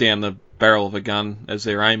see down the barrel of a gun as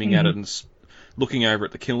they're aiming at it and looking over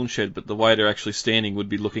at the kiln shed, but the way they're actually standing would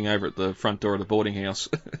be looking over at the front door of the boarding house.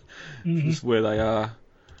 Is where they are.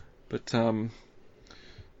 But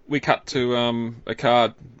we cut to a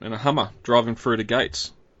car and a Hummer driving through the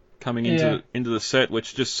gates, coming into the set,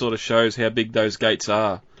 which just sort of shows how big those gates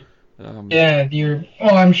are.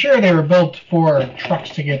 I'm sure they were built for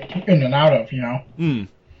trucks to get in and out of, you know. Mm.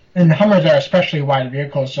 And Hummers are especially wide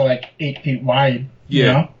vehicles, so like 8 feet wide. Yeah,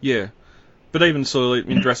 you know? yeah. But even sort of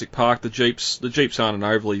in Jurassic Park, the Jeeps aren't an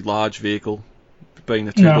overly large vehicle, being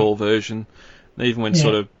the two-door version. And even when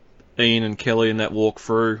sort of Ian and Kelly and that walk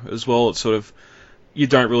through as well, it's sort of, you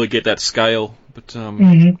don't really get that scale. But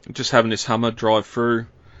just having this Hummer drive through,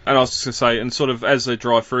 and I was just going to say, and sort of as they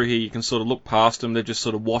drive through here, you can sort of look past them. They've just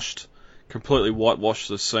sort of completely whitewashed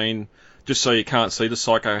the scene, just so you can't see the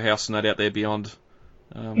Psycho house and that out there beyond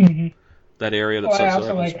that area. That's I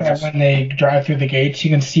also like that when they drive through the gates, you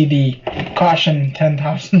can see the caution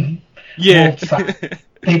 10,000 volt sign.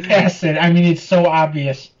 They pass it. I mean, it's so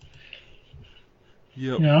obvious.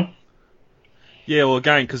 Yep. You know? Yeah, well,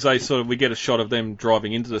 again, because we get a shot of them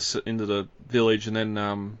driving into the village, and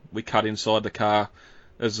then we cut inside the car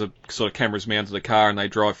as the sort of cameras mounted the car, and they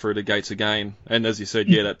drive through the gates again. And as you said,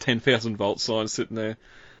 that 10,000 volt sign sitting there,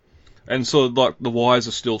 and sort of like the wires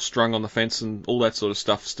are still strung on the fence, and all that sort of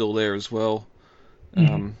stuff still there as well.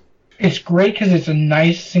 It's great because it's a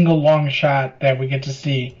nice single long shot that we get to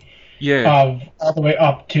see. Of all the way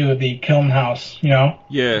up to the kiln house, you know?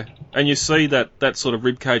 Yeah, and you see that sort of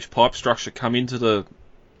ribcage pipe structure come into the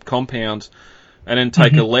compound and then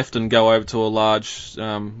take a left and go over to a large,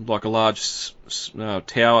 tower.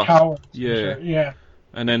 Yeah.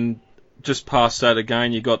 And then just past that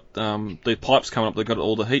again, you got the pipes coming up, they've got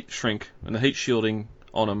all the heat shrink and the heat shielding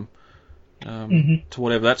on them to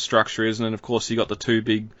whatever that structure is. And then, of course, you got the two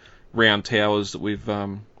big round towers that we've...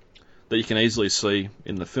 that you can easily see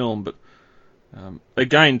in the film, but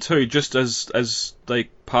again too, just as they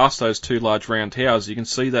pass those two large round towers, you can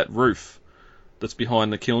see that roof that's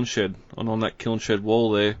behind the kiln shed, and on that kiln shed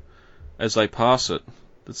wall there, as they pass it,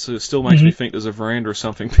 it still makes me think there's a veranda or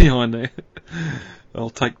something behind there. I'll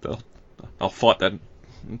fight that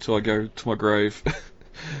until I go to my grave.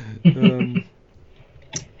 It's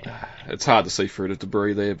hard to see through the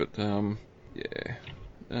debris there, but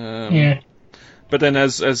But then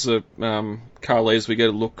as the car leaves, we get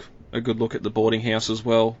a good look at the boarding house as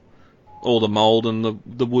well. All the mould and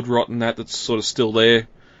the wood rot and that's sort of still there,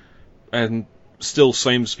 and still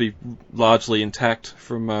seems to be largely intact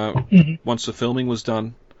from once the filming was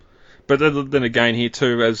done. But then again here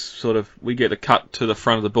too, as sort of we get a cut to the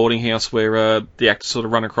front of the boarding house where the actors sort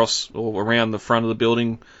of run across or around the front of the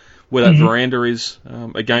building where that veranda is.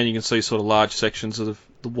 Again, you can see sort of large sections of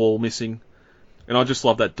the wall missing. And I just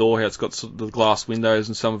love that door, how it's got the glass windows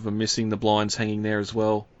and some of them missing, the blinds hanging there as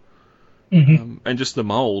well. And just the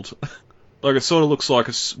mould. Like, it sort of looks like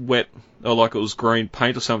it's wet, or like it was green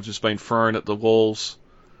paint or something just been thrown at the walls.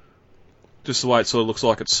 Just the way it sort of looks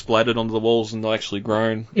like it's splattered onto the walls and actually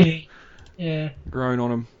grown. Grown on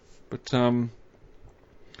them. But then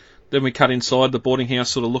we cut inside the boarding house,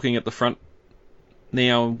 sort of looking at the front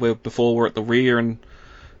now, where before we're at the rear, and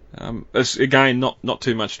again, not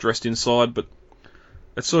too much dressed inside, but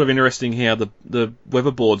it's sort of interesting how the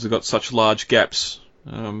weatherboards have got such large gaps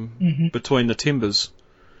between the timbers.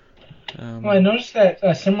 Well, I noticed that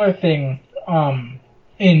a similar thing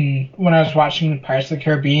when I was watching Pirates of the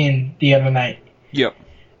Caribbean the other night. Yep.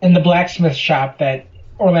 In the blacksmith shop that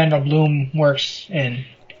Orlando Bloom works in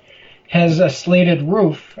has a slated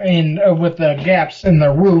roof, and with the gaps in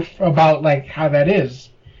the roof about like how that is.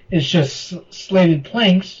 It's just slated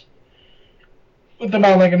planks with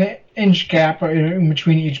about like an inch gap in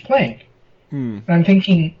between each plank. And I'm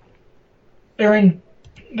thinking, they're in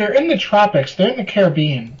the tropics. They're in the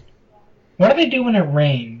Caribbean. What do they do when it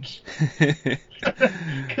rains?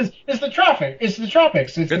 Because it's the tropics. It's the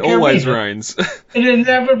Caribbean. Always rains. It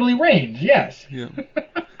inevitably rains. Yes. Yeah.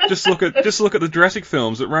 Just look at the Jurassic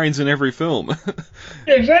films. It rains in every film.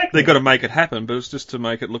 Yeah, exactly. They've got to make it happen, but it's just to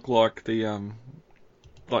make it look like the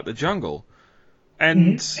jungle.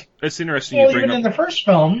 And it's interesting. Well, even in the first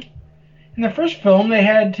film, they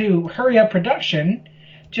had to hurry up production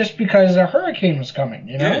just because a hurricane was coming.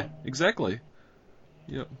 You know? Yeah, exactly.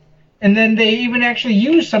 Yep. And then they even actually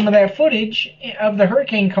used some of that footage of the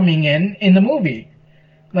hurricane coming in the movie.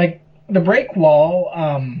 Like, the break wall,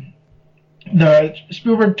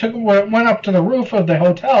 Spielberg went up to the roof of the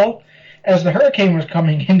hotel as the hurricane was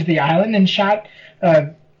coming into the island and shot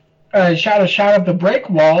a shot of the break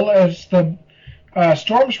wall as the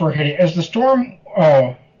storms were hitting. As the storm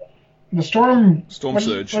The storm... Storm what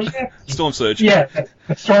surge. What is that? Storm surge. Yeah,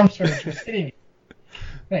 the storm surge was hitting you.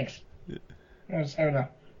 Thanks. I was having a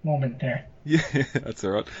moment there. Yeah, that's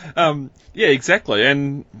all right. Yeah, exactly.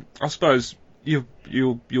 And I suppose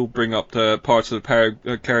you'll bring up the Pirates of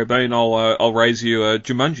the Caribbean. I'll raise you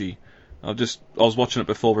Jumanji. I was watching it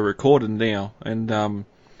before we recorded now, and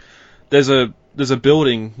there's a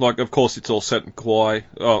building, like, of course it's all set in Hawaii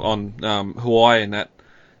and that,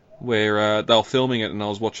 where they were filming it, and I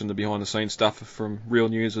was watching the behind the scenes stuff from Real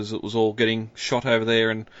News as it was all getting shot over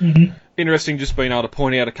there, and interesting just being able to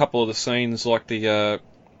point out a couple of the scenes, like the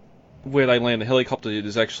where they land the helicopter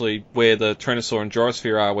is actually where the Tyrannosaur and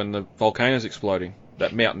Gyrosphere are when the volcano's exploding,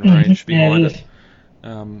 that mountain range behind it.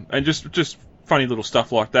 And just funny little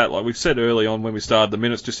stuff like that. Like we've said early on when we started the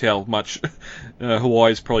minutes, just how much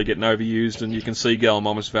Hawaii's probably getting overused, and you can see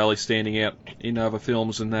Gallimamas Valley standing out in other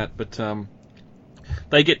films and that. But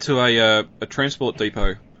they get to a transport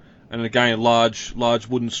depot, and again a large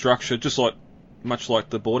wooden structure, much like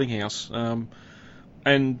the boarding house.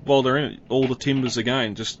 And while they're in it, all the timbers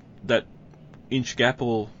again, just that inch gap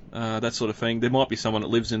or that sort of thing. There might be someone that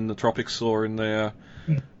lives in the tropics or in the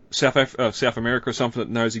South America or something that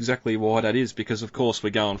knows exactly why that is, because of course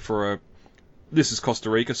we're going for this is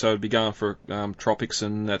Costa Rica, so it'd be going for tropics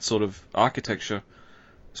and that sort of architecture,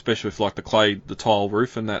 especially with like the tile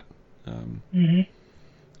roof and that.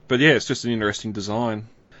 But yeah, it's just an interesting design.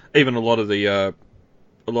 Even a lot of the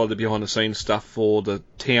behind the scenes stuff for the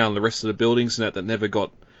town, the rest of the buildings and that never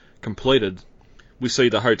got completed. We see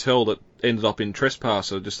the hotel that ended up in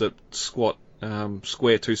Trespasser, just a squat,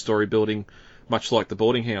 square 2-story building, much like the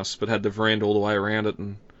boarding house, but had the veranda all the way around it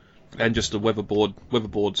and just a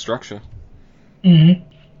weatherboard structure. The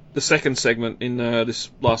second segment in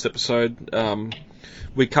this last episode,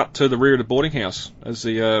 we cut to the rear of the boarding house as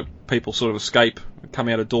the people sort of escape, come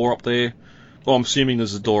out a door up there. Well, I'm assuming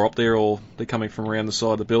there's a door up there, or they're coming from around the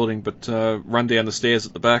side of the building, but run down the stairs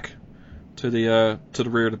at the back to the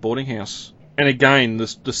rear of the boarding house. And again,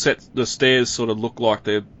 the stairs sort of look like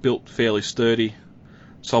they're built fairly sturdy.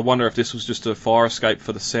 So I wonder if this was just a fire escape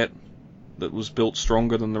for the set that was built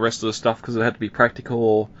stronger than the rest of the stuff because it had to be practical,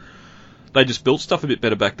 or they just built stuff a bit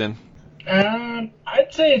better back then. I'd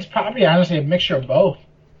say it's probably honestly a mixture of both.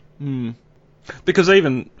 Because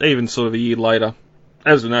even sort of a year later,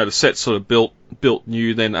 as we know, the set's sort of built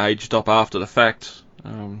new, then aged up after the fact.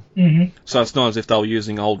 So it's not as if they were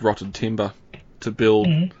using old rotted timber to build.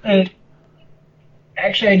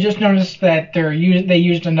 Actually, I just noticed that they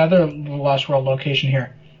used another Lost World location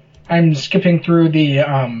here. I'm skipping through the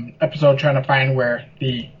episode trying to find where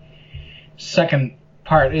the second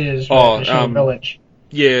part is, the Show Village.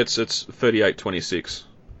 Yeah, it's 3826.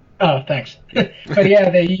 Oh, thanks. But yeah,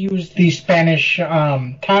 they used the Spanish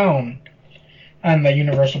town on the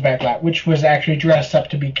Universal backlot, which was actually dressed up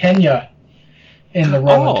to be Kenya in the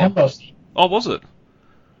Roman temple scene. Oh, was it?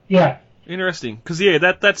 Yeah. Interesting, because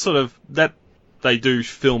that sort of they do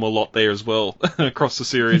film a lot there as well across the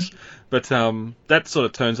series, but that sort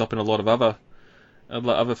of turns up in a lot of other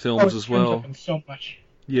films as well. Up in so much.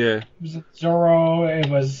 Yeah. It was in Zorro. It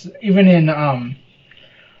was even in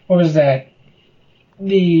what was that?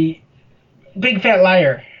 The Big Fat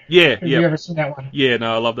Liar. Yeah. Have you ever seen that one? Yeah.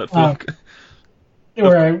 No, I love that film.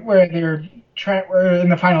 Where they're in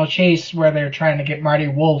the final chase, where they're trying to get Marty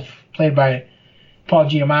Wolf, played by Paul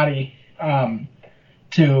Giamatti,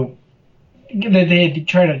 they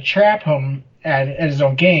try to trap him at his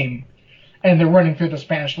own game, and they're running through the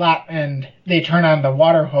Spanish lot, and they turn on the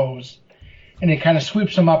water hose, and it kind of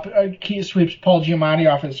sweeps him up, sweeps Paul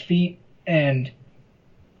Giamatti off his feet, and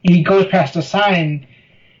he goes past a sign.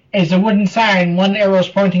 It's a wooden sign. One arrow's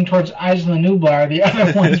pointing towards Isla Nublar, the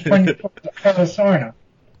other one's pointing towards Arizona.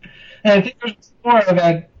 And I think there's more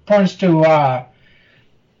that points to Isla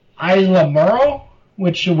Murrow,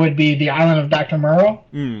 which would be the island of Dr. Murrow.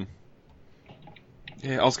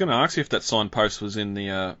 Yeah, I was going to ask you if that signpost was in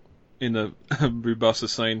the Bubasa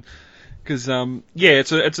scene, because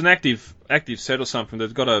it's an active set or something.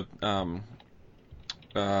 They've got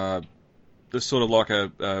there's sort of like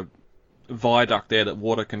a viaduct there that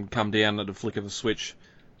water can come down at a flick of a switch,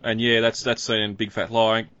 and that's in Big Fat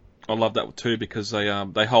Lie. I love that too because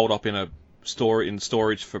they hold up in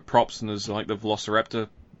storage for props, and there's like the Velociraptor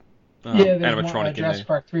there's animatronic in Jurassic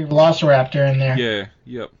Park 3 Velociraptor in there. Yeah,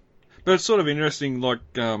 yep. But it's sort of interesting, like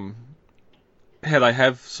how they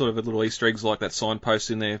have sort of a little Easter eggs like that signpost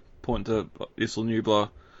in there pointing to Isla Nublar.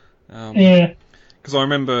 Because I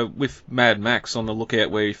remember with Mad Max on the lookout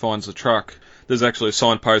where he finds the truck, there's actually a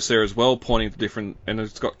signpost there as well pointing to different, and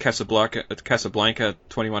it's got Casablanca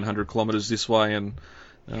 2,100 kilometres this way, and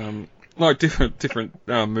like different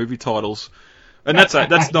movie titles. And that's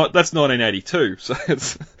 1982, so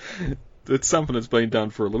it's something that's been done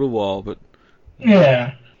for a little while, but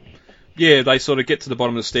Yeah. yeah, they sort of get to the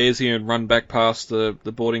bottom of the stairs here and run back past the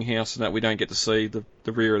boarding house, and that we don't get to see the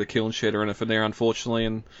rear of the kiln shed or anything there, unfortunately,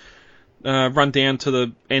 and run down to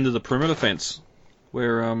the end of the perimeter fence,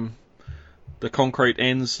 where the concrete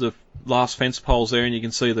ends, the last fence poles there, and you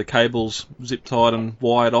can see the cables zip tied and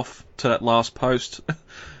wired off to that last post.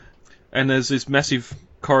 And there's this massive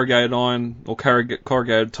corrugated iron or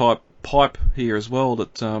corrugated type pipe here as well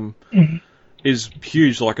that is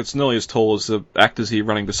huge, like it's nearly as tall as the actors here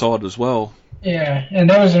running beside it as well. Yeah, and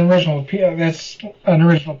that was that's an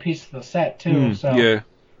original piece of the set too. So yeah.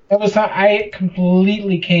 that was I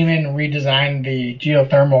completely came in and redesigned the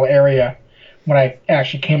geothermal area when I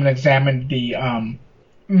actually came and examined the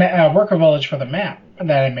worker village for the map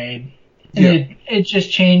that I made. And it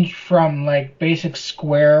just changed from like basic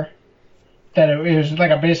square, that it was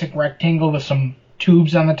like a basic rectangle with some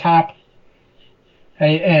tubes on the top,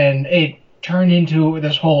 and it turned into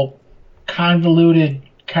this whole convoluted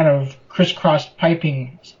kind of crisscross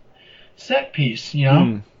piping set piece, you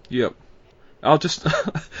know? Yep. I'd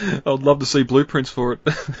love to see blueprints for it.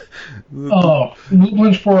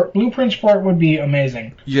 Blueprints for it would be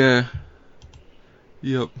amazing. Yeah.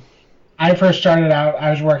 Yep. I first started out,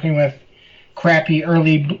 I was working with crappy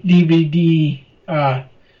early DVD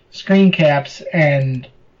screen caps and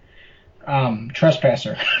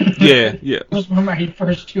Trespasser. Yeah. Those were my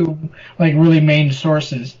first two, like, really main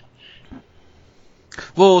sources.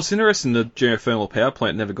 Well, it's interesting the geothermal power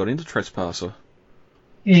plant never got into Trespasser.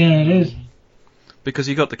 Yeah, it is. Because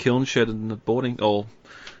you got the kiln shed and the boarding, or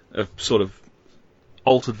a sort of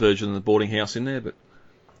altered version of the boarding house in there,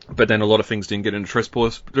 but then a lot of things didn't get into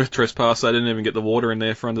Trespass. They didn't even get the water in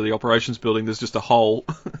there for under the operations building. There's just a hole.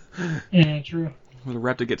 Yeah, true. Where the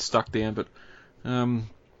raptor gets stuck down. But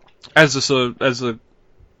as the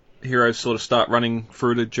heroes sort of start running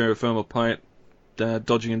through the geothermal plant,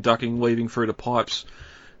 dodging and ducking, weaving through the pipes,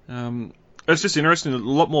 it's just interesting. A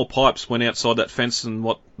lot more pipes went outside that fence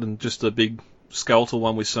than just the big skeletal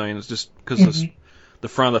one we've seen. It's just because the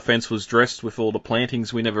front of the fence was dressed with all the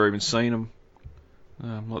plantings. We never even seen them.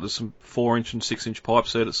 Like there's some 4-inch and 6-inch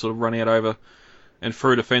pipes there that sort of run out over and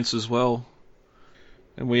through the fence as well.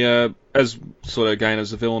 And we, as sort of again,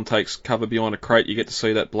 as the villain takes cover behind a crate, you get to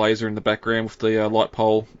see that blazer in the background with the light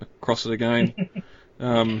pole across it again.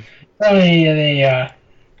 They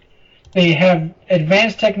have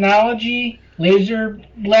advanced technology, laser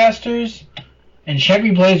blasters, and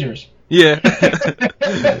Chevy Blazers. Yeah. Even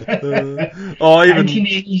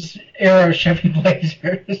 1980s era Chevy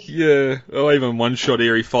Blazers. Yeah. Oh, even one shot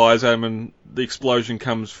here he fires at him and the explosion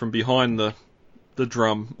comes from behind the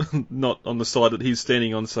drum, not on the side that he's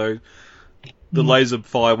standing on, so the laser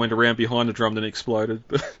fire went around behind the drum and exploded.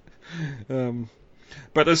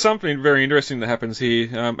 But there's something very interesting that happens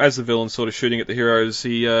here. As the villain's sort of shooting at the heroes,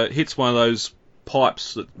 he hits one of those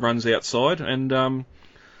pipes that runs outside, and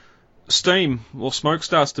steam or smoke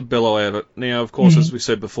starts to billow out of it. Now, of course, as we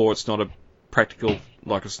said before, it's not a practical,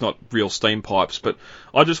 like it's not real steam pipes, but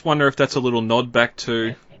I just wonder if that's a little nod back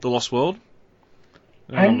to The Lost World.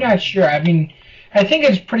 I'm not sure. I mean, I think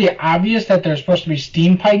it's pretty obvious that there's supposed to be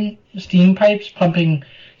steam pipes pumping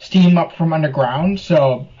steam up from underground,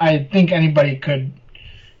 so I think it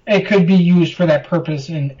could be used for that purpose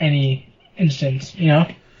in any instance, you know?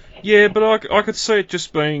 Yeah, but I could see it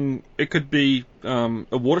just being, it could be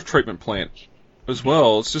a water treatment plant as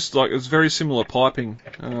well. It's just like, it's very similar piping.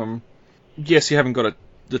 Yes, you haven't got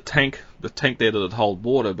the tank there that'd hold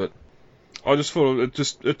water, but I just thought it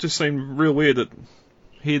just seemed real weird that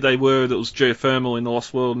here they were, that was geothermal in The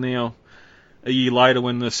Lost World. Now, a year later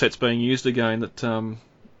when the set's being used again, that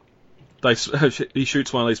he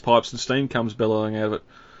shoots one of these pipes and steam comes billowing out of it.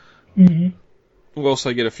 Mm-hmm. We'll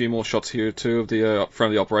also get a few more shots here too of the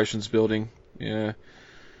front of the operations building. Yeah,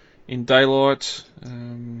 in daylight.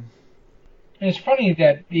 And it's funny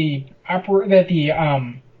that the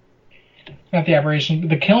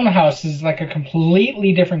kiln house is like a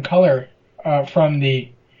completely different color from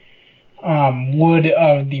the wood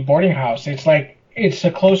of the boarding house. It's like it's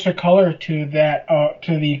a closer color to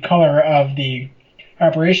the color of the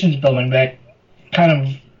operations building, that kind of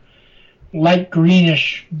light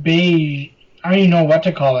greenish beige. I don't even know what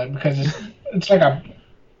to call it, because it's like a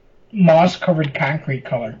moss-covered concrete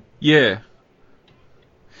color. Yeah.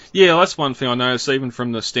 Yeah, that's one thing I noticed, even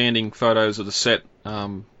from the standing photos of the set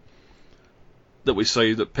that we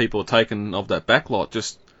see that people are taking of that backlot.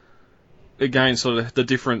 Just, again, sort of the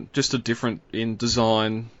different in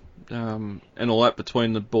design and all that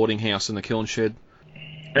between the boarding house and the kiln shed.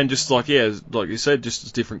 And just like you said, just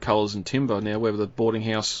as different colours and timber. Now, whether the boarding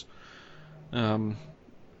house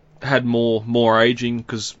had more aging,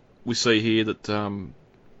 because we see here that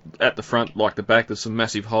at the front, like the back, there's some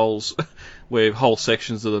massive holes where whole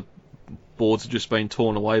sections of the boards have just been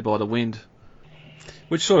torn away by the wind.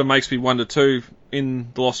 Which sort of makes me wonder too,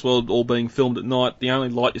 in The Lost World all being filmed at night, the only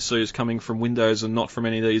light you see is coming from windows and not from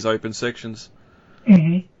any of these open sections.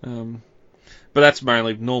 Mm-hmm. But that's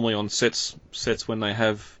normally on sets when they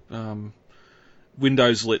have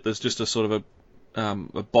windows lit. There's just a sort of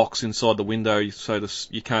a box inside the window, so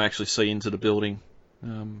you can't actually see into the building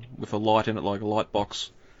with a light in it, like a light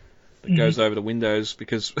box that goes over the windows.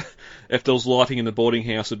 Because if there was lighting in the boarding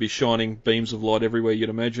house, it'd be shining beams of light everywhere, you'd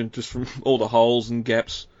imagine, just from all the holes and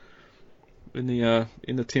gaps in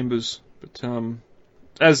the timbers. But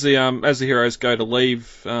as the heroes go to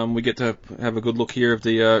leave, we get to have a good look here of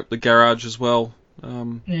the garage as well.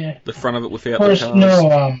 The front of it without the cars. Of course,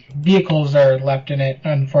 no vehicles are left in it,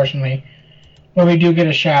 unfortunately. But we do get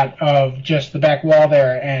a shot of just the back wall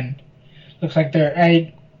there, and looks like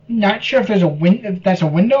I'm not sure if there's if that's a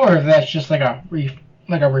window or if that's just like a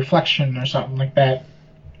reflection or something like that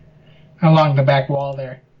along the back wall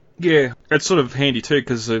there. Yeah, it's sort of handy too,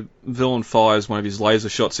 because the villain fires one of his laser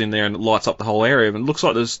shots in there and it lights up the whole area. And it looks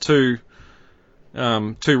like there's two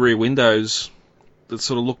rear windows that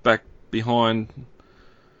sort of look back behind.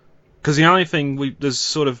 Because the only thing there's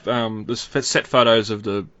set photos of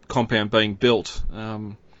the compound being built,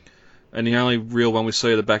 and the only real one we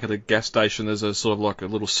see at the back of the gas station, there's a sort of like a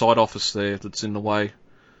little side office there that's in the way.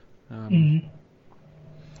 And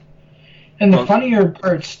the funnier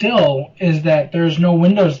part still is that there's no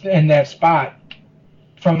windows in that spot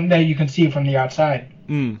that you can see from the outside.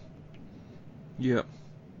 Yeah.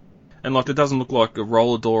 And like, it doesn't look like a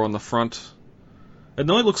roller door on the front. It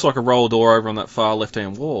only looks like a roller door over on that far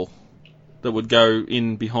left-hand wall that would go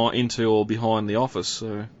into or behind the office.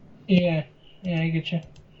 So yeah, I get you.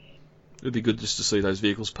 It'd be good just to see those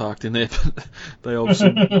vehicles parked in there, but they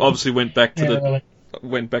obviously went back to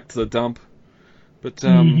the dump. But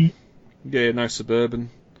yeah, no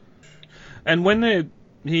Suburban. And when they're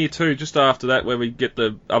here too, just after that, where we get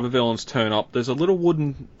the other villains turn up, there's a little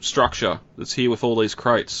wooden structure that's here with all these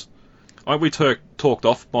crates. We talked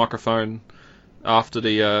off microphone after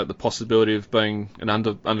the possibility of being an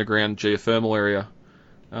underground geothermal area.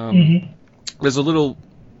 There's a little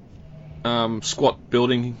squat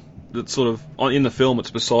building that's sort of in the film.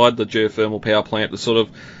 It's beside the geothermal power plant.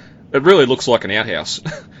 It really looks like an outhouse,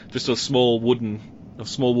 just a small wooden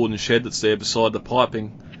shed that's there beside the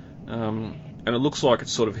piping, and it looks like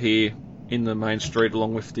it's sort of here in the main street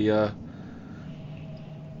along with the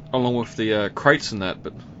crates and that.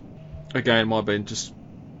 But again, it might have been just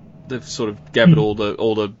they've sort of gathered all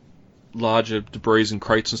the larger debris and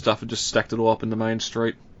crates and stuff and just stacked it all up in the main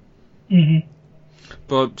street.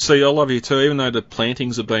 But see, I love you too. Even though the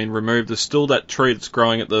plantings have been removed, there's still that tree that's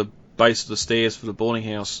growing at the base of the stairs for the boarding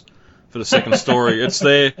house for the second story. It's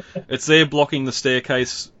there blocking the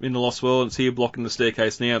staircase in The Lost World. It's here blocking the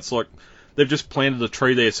staircase now. It's like they've just planted a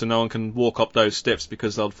tree there so no one can walk up those steps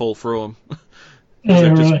because they'll fall through them.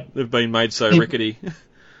 They've been made so rickety.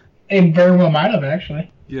 They very well might have,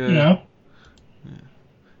 actually. Yeah. You know? Yeah.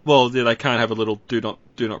 Well, yeah, they can't have a little do not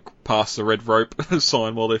pass the red rope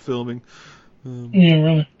sign while they're filming. Yeah,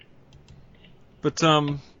 really. But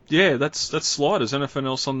yeah, that's Sliders. Anything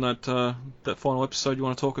else on that final episode you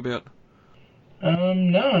want to talk about? No,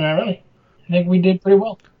 not really. I think we did pretty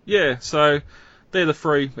well. Yeah, so they're the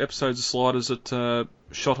 3 episodes of Sliders that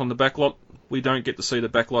shot on the backlot. We don't get to see the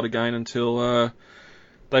backlot again until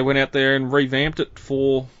they went out there and revamped it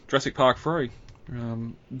for Jurassic Park 3.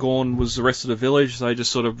 Gorn was the rest of the village. They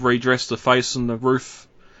just sort of redressed the face and the roof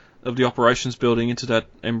of the operations building into that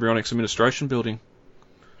embryonics administration building.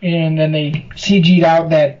 And then they CG'd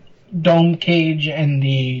out that dome cage and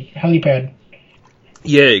the helipad.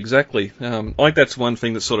 Yeah, exactly. I think that's one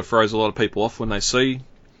thing that sort of throws a lot of people off when they see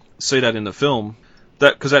that in the film.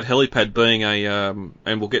 Because that helipad being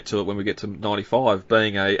and we'll get to it when we get to 95,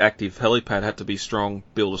 being a active helipad had to be strong,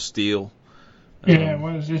 built of steel. Yeah, it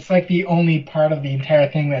was. It's like the only part of the entire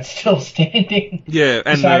thing that's still standing. Yeah,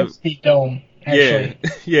 and besides the dome. Actually.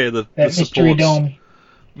 Yeah, that mystery dome.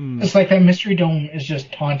 It's like that mystery dome is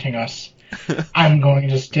just taunting us. I'm going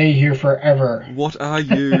to stay here forever. What are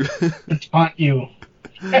you? Taunt you.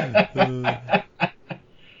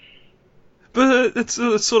 But it's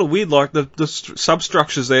sort of weird, like the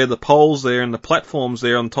substructures there, the poles there, and the platforms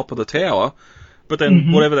there on top of the tower. But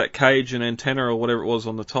then whatever that cage and antenna or whatever it was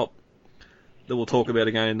on the top that we'll talk about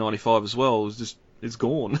again in 95 as well is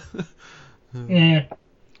gone. Yeah.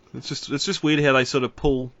 It's just weird how they sort of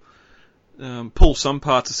pull some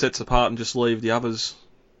parts of sets apart and just leave the others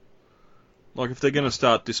Like, if they're going to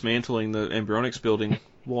start dismantling the Embryonics building,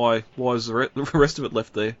 why is the rest of it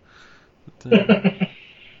left there?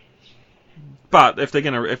 But if they're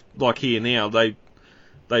going to, like here now, they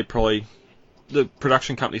probably, the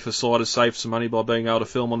production company for Sliders saved some money by being able to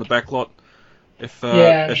film on the backlot.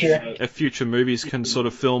 If future movies can sort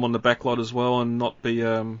of film on the backlot as well and not be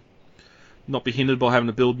hindered by having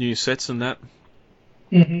to build new sets and that.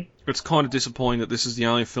 Mm-hmm. It's kind of disappointing that this is the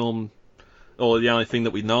only film, or the only thing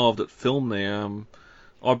that we know of that filmed there.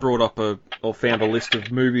 I brought up found a list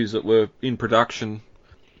of movies that were in production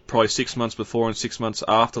probably 6 months before and 6 months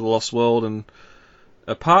after The Lost World, and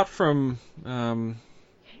apart from I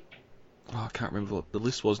can't remember what the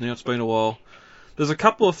list was now, it's been a while. There's a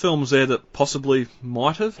couple of films there that possibly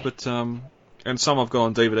might have, but and some I've got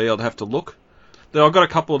on DVD, I'd have to look. I've got a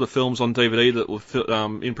couple of the films on DVD that were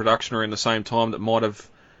in production around the same time that might have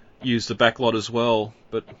used the backlot as well,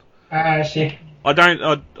 but I see.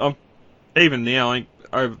 I'm even now,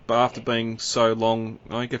 after being so long,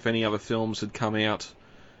 I think if any other films had come out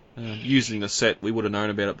using the set, we would have known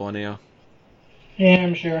about it by now. Yeah,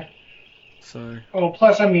 I'm sure. So. Oh,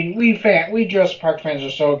 plus, I mean, we Jurassic Park fans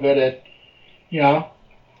are so good at, I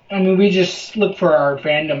mean, we just look for our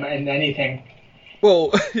fandom in anything.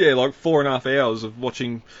 Well, yeah, like 4.5 hours of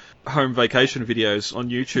watching home vacation videos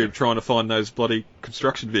on YouTube trying to find those bloody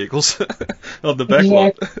construction vehicles on the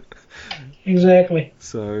backlot. Exactly.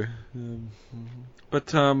 So,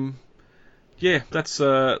 yeah, that's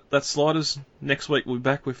Sliders. Next week we'll be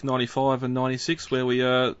back with 95 and 96, where we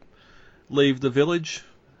leave the village,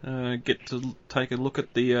 get to take a look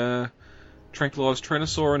at the tranquilized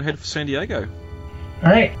Tyrannosaur and head for San Diego.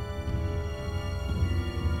 All right.